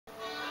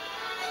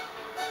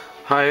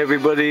Hi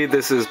everybody,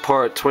 this is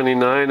part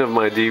 29 of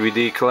my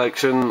DVD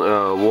collection,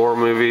 war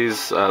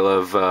movies. I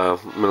love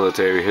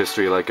military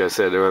history like I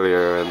said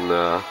earlier,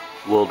 and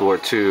World War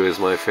II is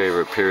my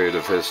favorite period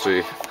of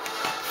history.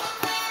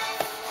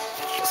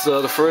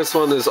 So the first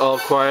one is All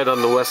Quiet on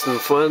the Western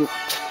Front,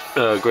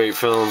 a great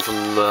film from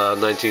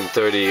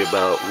 1930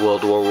 about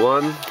World War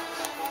I.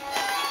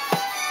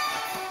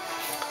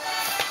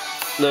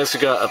 Next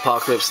we got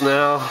Apocalypse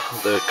Now,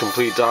 the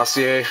complete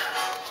dossier.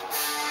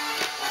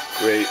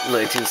 Great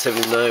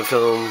 1979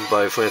 film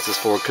by Francis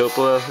Ford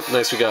Coppola.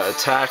 Next we got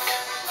Attack,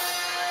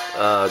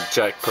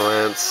 Jack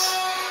Palance,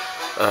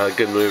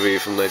 good movie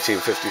from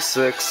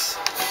 1956.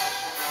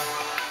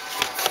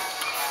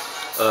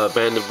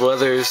 Band of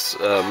Brothers,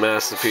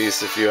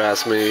 masterpiece if you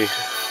ask me.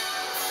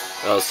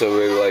 I also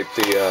really like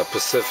the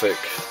Pacific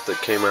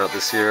that came out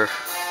this year.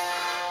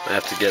 I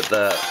have to get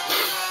that.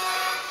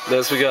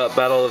 Next we got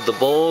Battle of the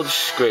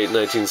Bulge, great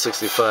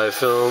 1965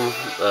 film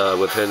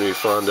with Henry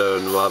Fonda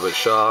and Robert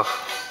Shaw.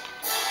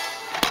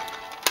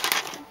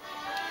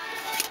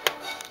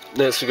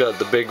 Next we got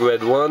The Big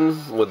Red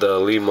One with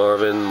Lee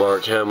Marvin,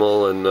 Mark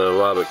Hamill, and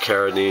Robert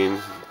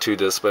Carradine,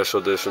 2-disc special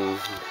edition,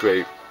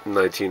 great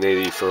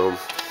 1980 film.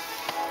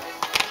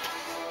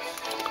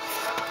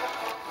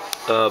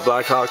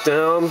 Black Hawk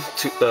Down,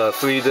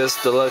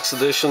 3-disc deluxe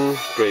edition,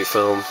 great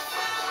film,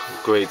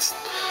 great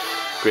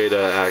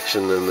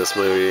action in this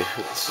movie.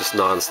 It's just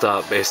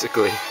non-stop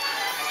basically.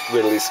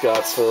 Ridley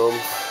Scott's film.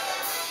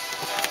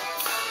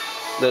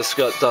 Next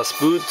we got Das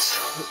Boot,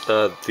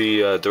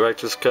 the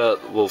director's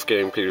cut,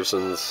 Wolfgang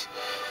Petersen's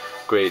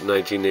great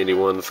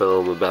 1981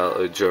 film about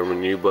a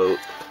German U-boat.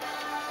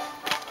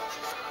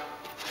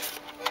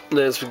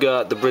 Next we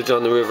got The Bridge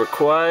on the River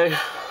Kwai,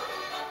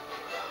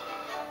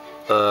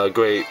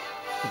 great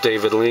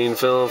David Lean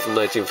film from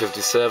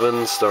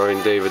 1957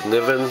 starring David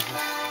Niven.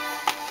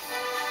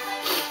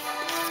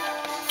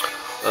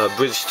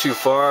 Bridge Too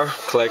Far,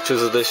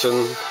 collector's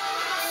edition.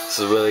 This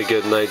is a really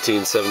good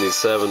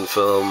 1977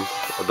 film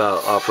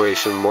about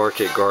Operation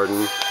Market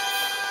Garden.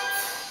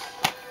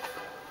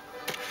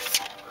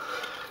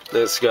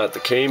 Next we got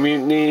The K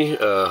Mutiny,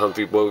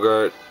 Humphrey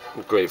Bogart,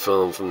 great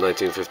film from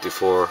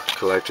 1954,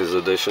 collector's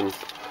edition.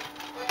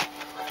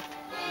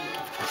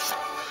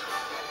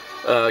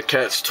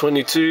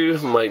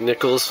 Catch-22, Mike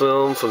Nichols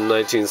film from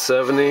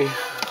 1970.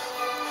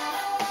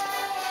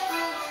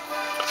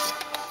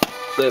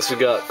 Next we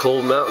got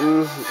Cold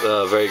Mountain,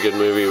 a very good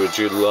movie with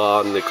Jude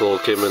Law, Nicole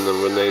Kidman,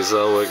 and Renee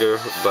Zellweger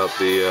about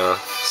the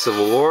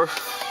Civil War.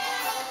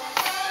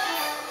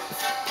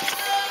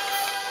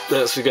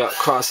 Next we got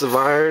Cross of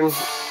Iron,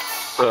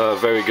 a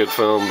very good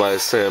film by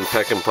Sam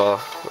Peckinpah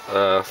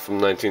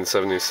from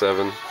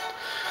 1977.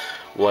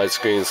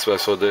 Widescreen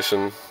special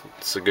edition.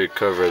 It's a good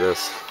cover of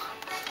this.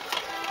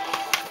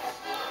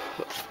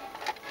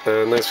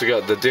 Next we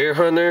got The Deer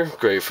Hunter,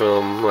 great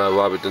film,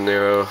 Robert De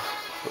Niro,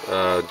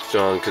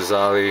 John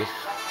Cazale,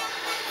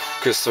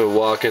 Christopher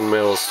Walken,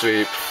 Meryl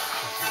Streep.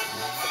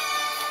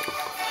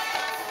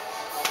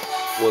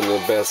 One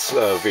of the best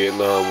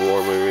Vietnam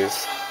War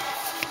movies.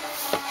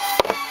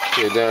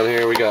 Okay, down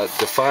here we got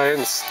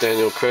Defiance,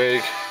 Daniel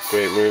Craig,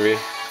 great movie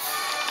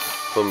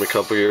from a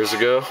couple years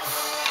ago.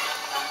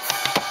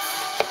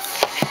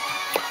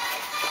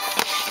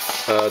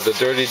 The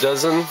Dirty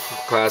Dozen,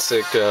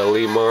 classic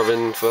Lee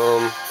Marvin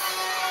film.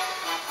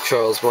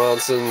 Charles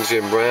Bronson,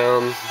 Jim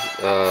Brown,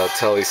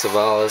 Telly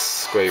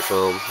Savalas, great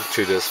film,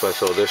 2-disc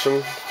special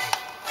edition.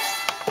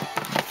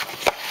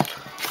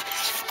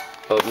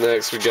 Up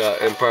next we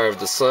got Empire of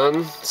the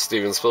Sun,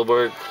 Steven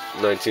Spielberg,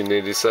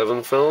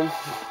 1987 film.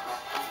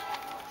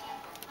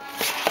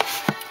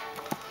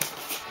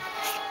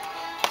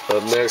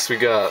 Up next we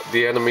got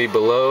The Enemy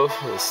Below.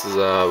 This is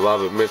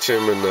Robert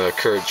Mitchum and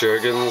Kurt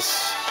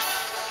Jurgens,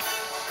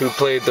 who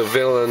played the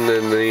villain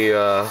in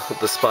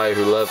the Spy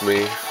Who Loved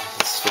Me.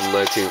 It's from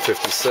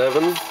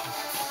 1957.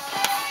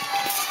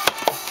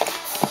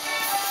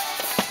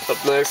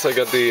 Up next I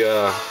got the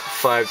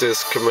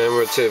 5-disc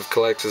commemorative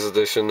collector's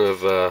edition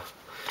of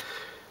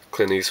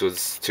Clint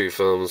Eastwood's 2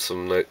 films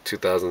from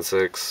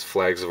 2006,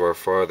 Flags of Our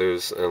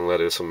Fathers and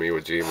Letters from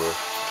Iwo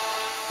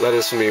Jima.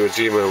 Letters from Iwo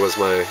Jima was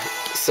my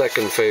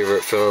second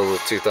favorite film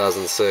of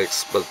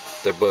 2006, but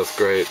they're both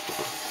great.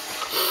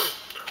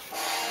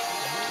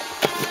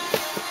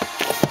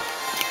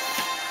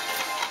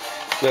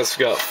 Next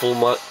we got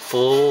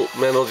Full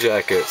Metal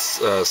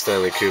Jackets,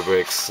 Stanley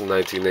Kubrick's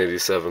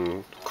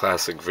 1987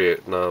 classic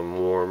Vietnam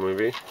War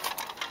movie.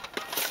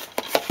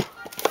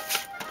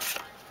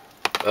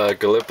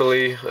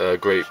 Gallipoli, a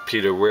great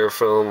Peter Weir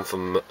film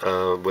from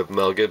with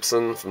Mel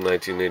Gibson from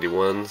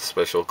 1981,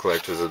 special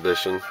collector's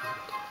edition.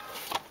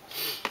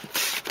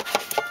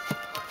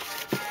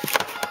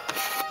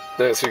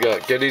 Next we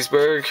got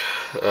Gettysburg,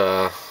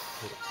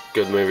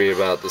 good movie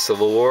about the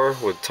Civil War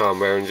with Tom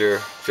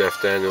Berenger,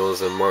 Jeff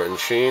Daniels, and Martin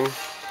Sheen.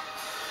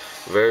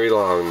 Very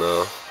long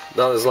though.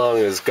 Not as long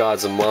as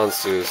Gods and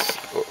Monsters,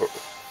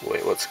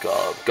 wait, what's it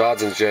called?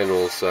 Gods and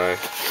Generals, sorry.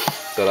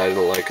 That I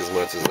didn't like as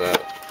much as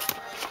that.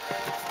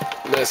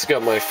 Next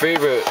got my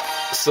favorite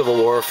Civil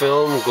War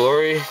film,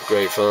 Glory,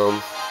 great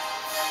film.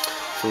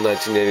 from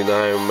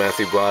 1989,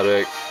 Matthew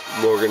Broderick,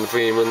 Morgan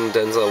Freeman,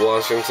 Denzel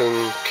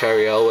Washington,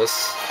 Cary Elwes,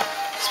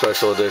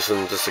 special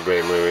edition, just a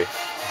great movie.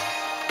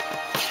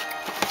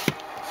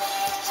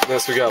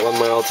 Next we got one of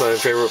my all-time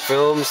favorite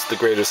films, The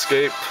Great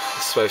Escape,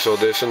 special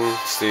edition,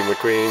 Steve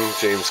McQueen,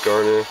 James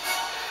Garner,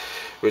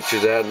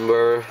 Richard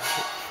Attenborough,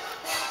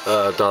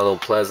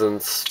 Donald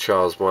Pleasance,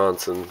 Charles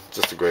Bronson,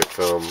 just a great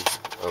film.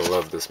 I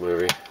love this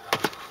movie.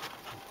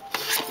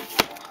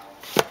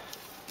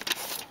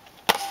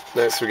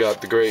 Next we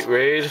got The Great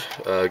Raid,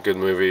 a good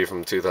movie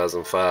from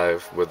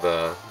 2005 with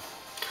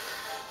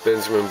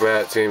Benjamin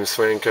Bratt, James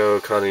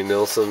Franco, Connie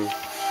Nielsen.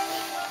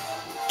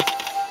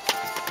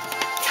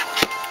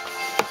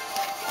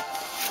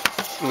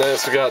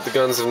 Next we got The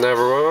Guns of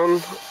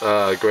Navarone,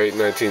 a great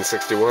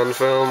 1961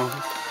 film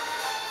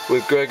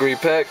with Gregory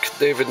Peck,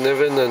 David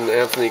Niven, and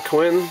Anthony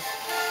Quinn.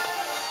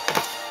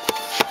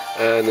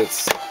 And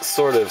it's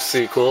sort of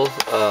sequel,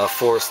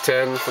 Force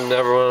 10 from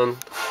Navarone.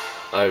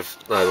 I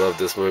love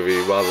this movie.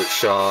 Robert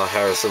Shaw,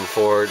 Harrison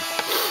Ford.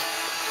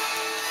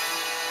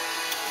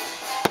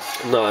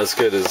 Not as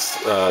good as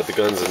The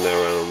Guns of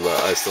Navarone, but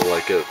I still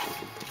like it.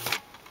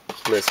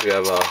 Next we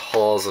have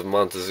Halls of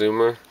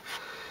Montezuma,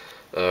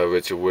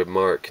 Richard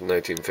Widmark,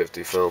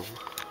 1950 film.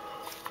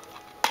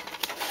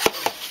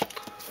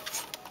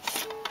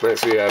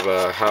 Next we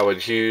have Howard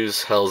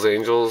Hughes' Hell's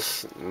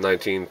Angels,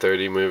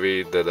 1930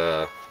 movie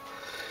that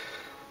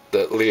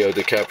Leo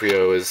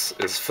DiCaprio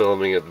is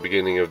filming at the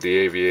beginning of The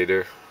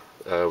Aviator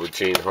with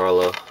Jean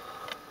Harlow.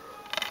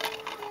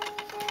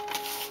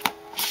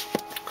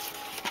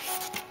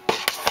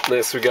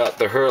 Next we got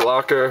The Hurt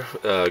Locker,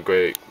 a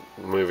great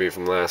movie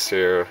from last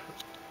year.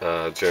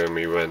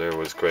 Jeremy Renner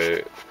was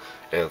great,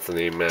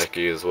 Anthony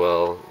Mackie as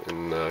well,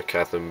 and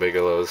Catherine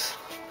Bigelow's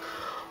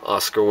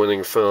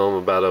Oscar-winning film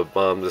about a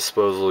bomb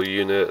disposal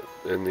unit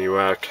in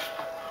Iraq.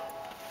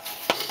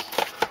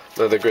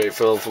 Another great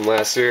film from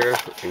last year,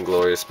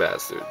 Inglourious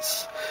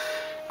Basterds.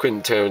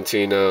 Quentin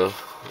Tarantino,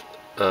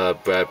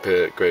 Brad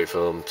Pitt, great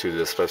film,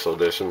 2-disc special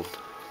edition.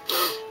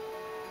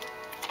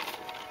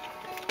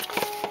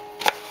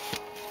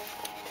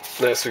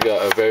 Next we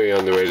got a very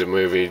underrated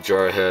movie,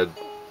 Jarhead,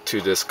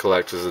 2-disc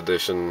collector's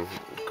edition.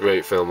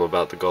 Great film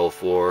about the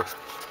Gulf War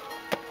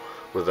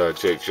with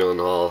Jake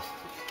Gyllenhaal,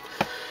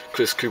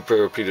 Chris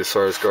Cooper, Peter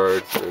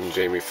Sarsgaard, and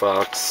Jamie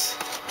Foxx.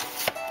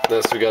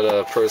 Next we got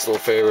a personal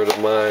favorite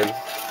of mine,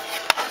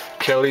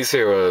 Kelly's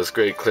Heroes,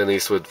 great Clint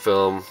Eastwood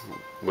film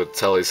with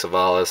Telly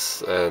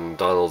Savalas and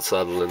Donald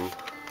Sutherland.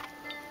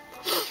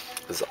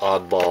 It's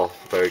Oddball,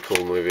 very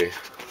cool movie.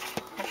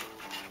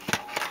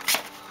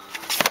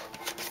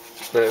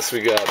 Next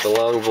we got The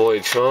Long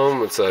Voyage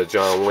Home. It's a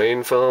John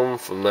Wayne film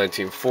from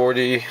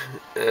 1940,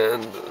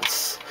 and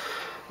it's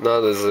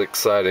not as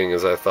exciting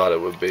as I thought it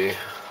would be.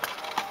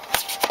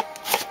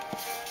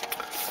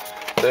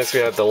 Next we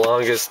have The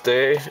Longest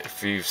Day.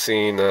 If you've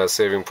seen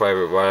Saving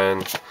Private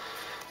Ryan,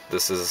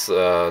 this is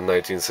a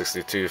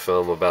 1962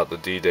 film about the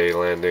D-Day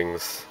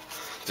landings.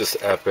 Just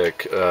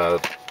epic.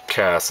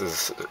 Cast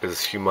is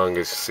humongous.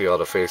 You see all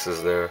the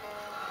faces there.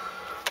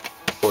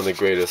 One of the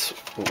greatest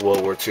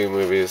World War II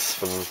movies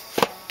from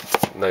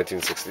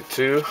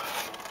 1962.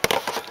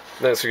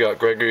 Next we got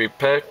Gregory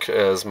Peck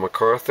as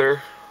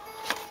MacArthur,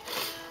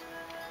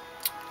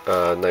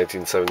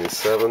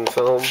 1977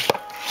 film.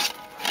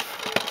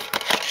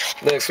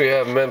 Next we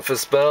have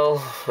Memphis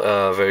Belle,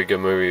 a very good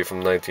movie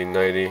from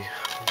 1990.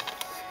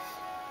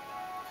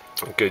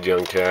 A good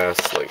young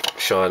cast like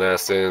Sean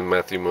Astin,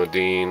 Matthew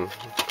Modine,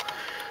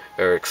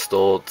 Eric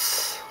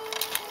Stoltz.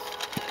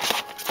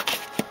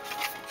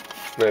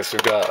 Next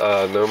we've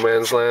got No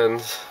Man's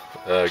Land,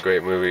 a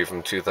great movie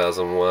from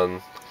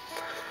 2001.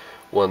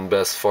 Won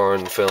Best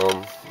Foreign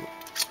Film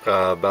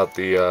about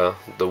the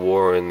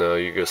war in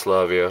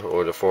Yugoslavia,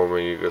 or the former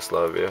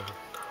Yugoslavia.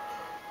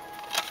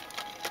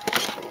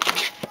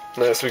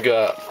 Next we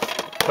got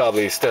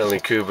probably Stanley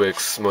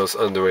Kubrick's most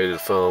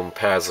underrated film,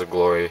 Paths of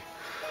Glory,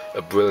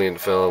 a brilliant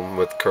film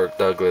with Kirk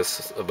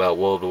Douglas about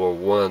World War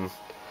I.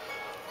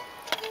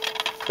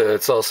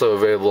 It's also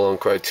available on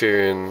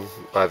Criterion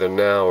either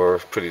now or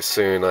pretty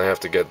soon. I have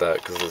to get that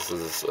because this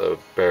is a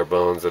bare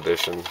bones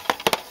edition.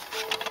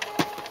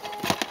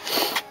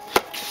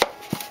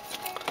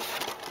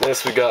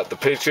 Next we got The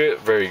Patriot,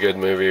 very good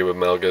movie with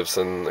Mel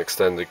Gibson,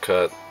 extended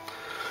cut,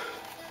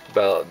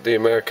 about the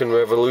American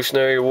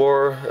Revolutionary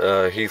War.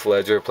 Heath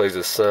Ledger plays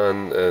his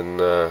son,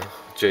 and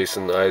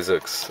Jason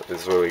Isaacs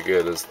is really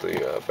good as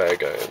the bad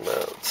guy in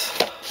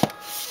that.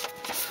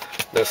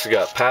 Next we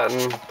got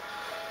Patton,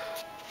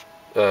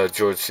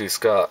 George C.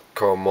 Scott,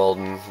 Carl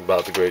Malden,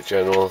 about the great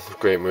general,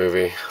 great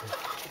movie,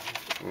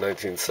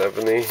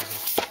 1970.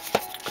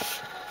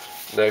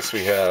 Next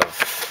we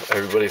have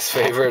everybody's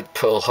favorite,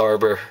 Pearl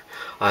Harbor.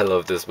 I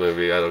love this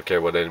movie. I don't care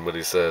what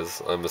anybody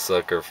says. I'm a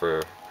sucker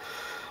for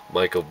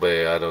Michael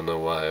Bay. I don't know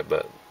why,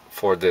 but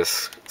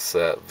 4-disc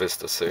set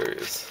Vista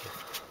series.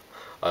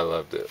 I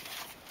loved it.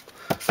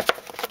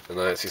 And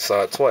I actually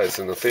saw it twice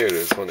in the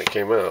theaters when it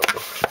came out,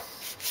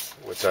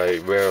 which I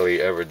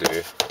rarely ever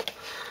do.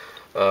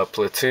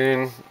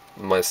 Platoon,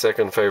 My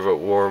second favorite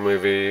war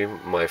movie,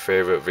 my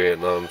favorite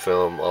Vietnam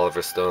film,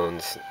 Oliver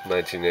Stone's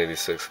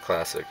 1986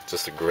 classic.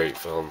 Just a great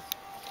film.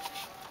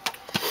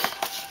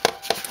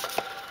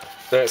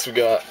 Next we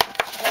got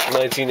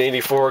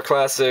 1984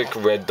 classic,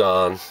 Red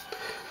Dawn.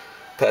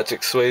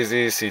 Patrick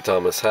Swayze, C.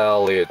 Thomas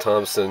Howell, Leah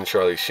Thompson,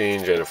 Charlie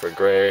Sheen, Jennifer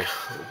Grey.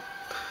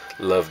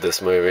 Love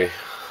this movie.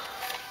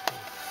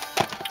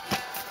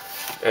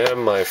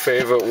 And my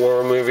favorite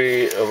war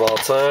movie of all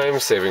time,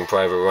 Saving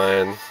Private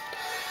Ryan.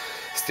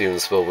 Steven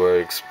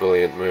Spielberg's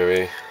brilliant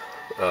movie.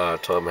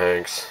 Tom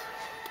Hanks,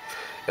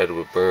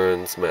 Edward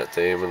Burns, Matt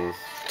Damon,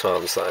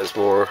 Tom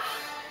Sizemore.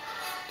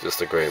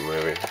 Just a great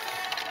movie.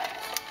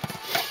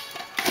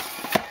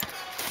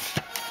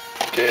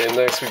 Okay,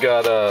 next we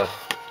got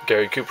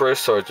Gary Cooper,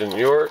 Sergeant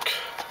York,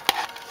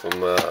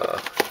 from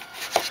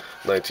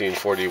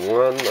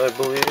 1941, I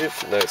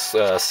believe. Next,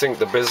 Sink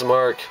the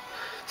Bismarck.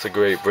 It's a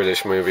great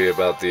British movie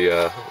about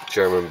the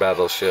German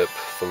battleship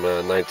from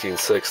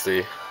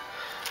 1960.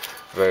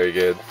 Very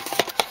good.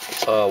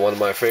 One of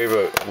my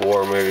favorite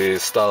war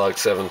movies, Stalag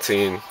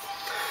 17.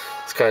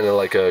 It's kind of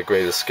like a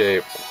Great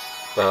Escape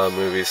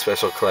movie,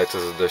 special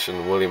collector's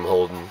edition, William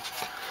Holden.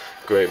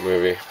 Great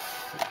movie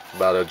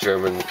about a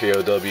German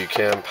POW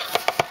camp.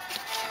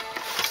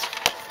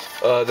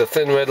 The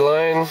Thin Red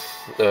Line,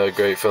 a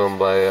great film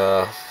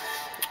by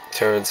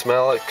Terrence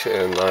Malick,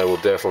 and I will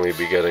definitely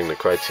be getting the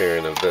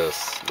Criterion of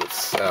this.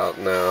 It's out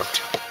now.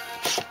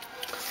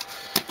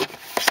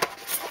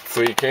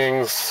 Three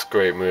Kings,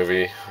 great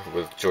movie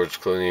with George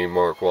Clooney,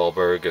 Mark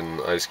Wahlberg, and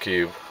Ice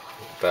Cube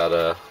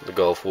about the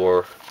Gulf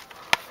War,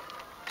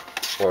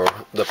 or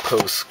the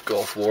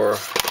post-Gulf War.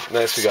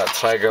 Next we got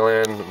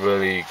Tigerland,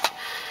 really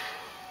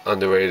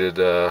underrated,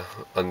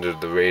 under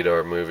the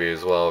radar movie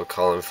as well.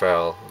 Colin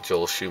Farrell,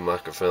 Joel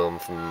Schumacher film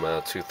from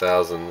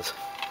 2000s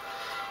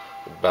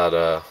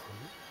about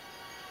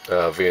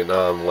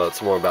Vietnam. Well,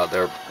 it's more about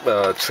their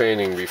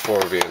training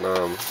before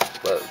Vietnam,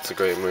 but it's a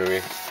great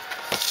movie.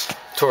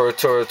 Tora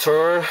Tora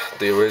Tora,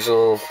 the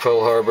original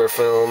Pearl Harbor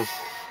film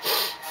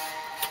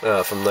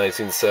from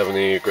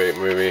 1970, a great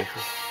movie.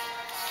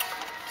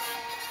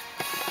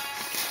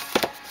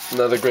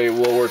 Another great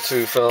World War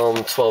II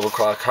film, 12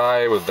 O'Clock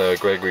High with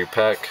Gregory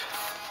Peck.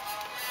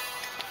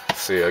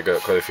 See, I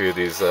got quite a few of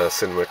these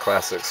Cinema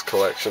Classics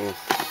collection.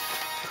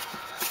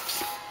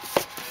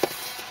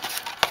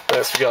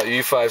 Next we got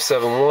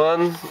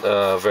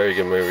U-571, very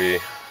good movie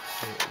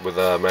with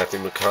Matthew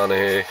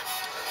McConaughey,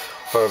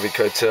 Harvey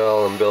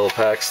Keitel, and Bill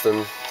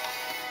Paxton.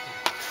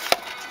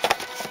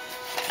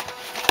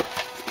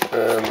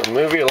 And a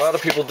movie a lot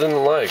of people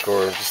didn't like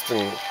or just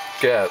didn't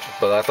get,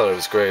 but I thought it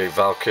was great.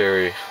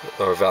 Valkyrie,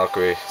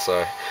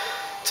 sorry.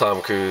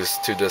 Tom Cruise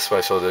 2-disc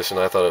special edition.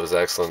 I thought it was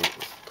excellent.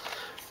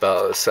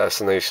 About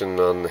assassination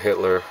on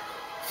Hitler,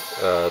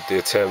 the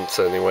attempt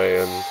anyway,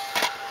 and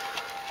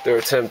their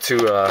attempt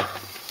to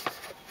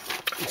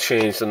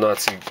change the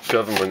Nazi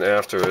government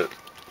after it.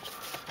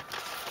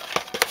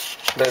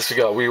 Next we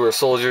got We Were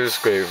Soldiers,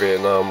 great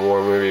Vietnam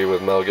War movie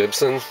with Mel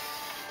Gibson.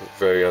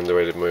 Very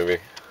underrated movie.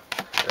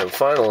 And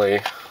finally,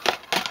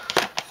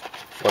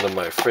 one of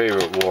my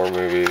favorite war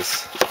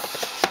movies,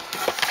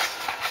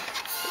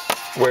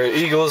 Where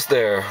Eagles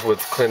Dare with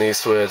Clint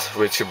Eastwood,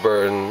 Richard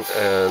Burton,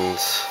 and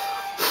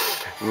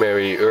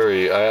Mary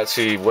Uri. I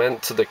actually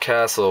went to the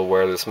castle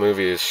where this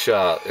movie is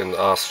shot in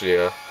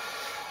Austria.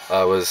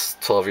 I was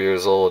 12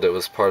 years old. It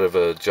was part of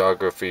a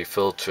geography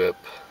field trip,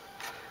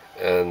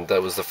 and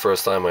that was the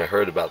first time I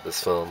heard about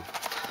this film.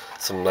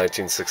 It's from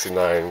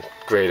 1969.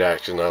 Great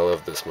action. I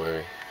love this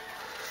movie.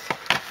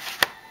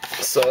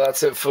 So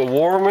that's it for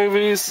war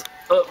movies.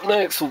 Up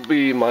next will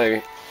be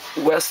my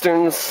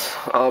westerns,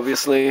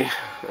 obviously,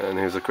 and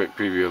here's a quick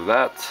preview of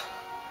that.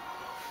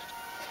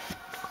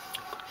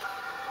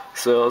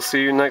 So I'll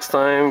see you next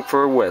time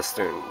for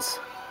westerns.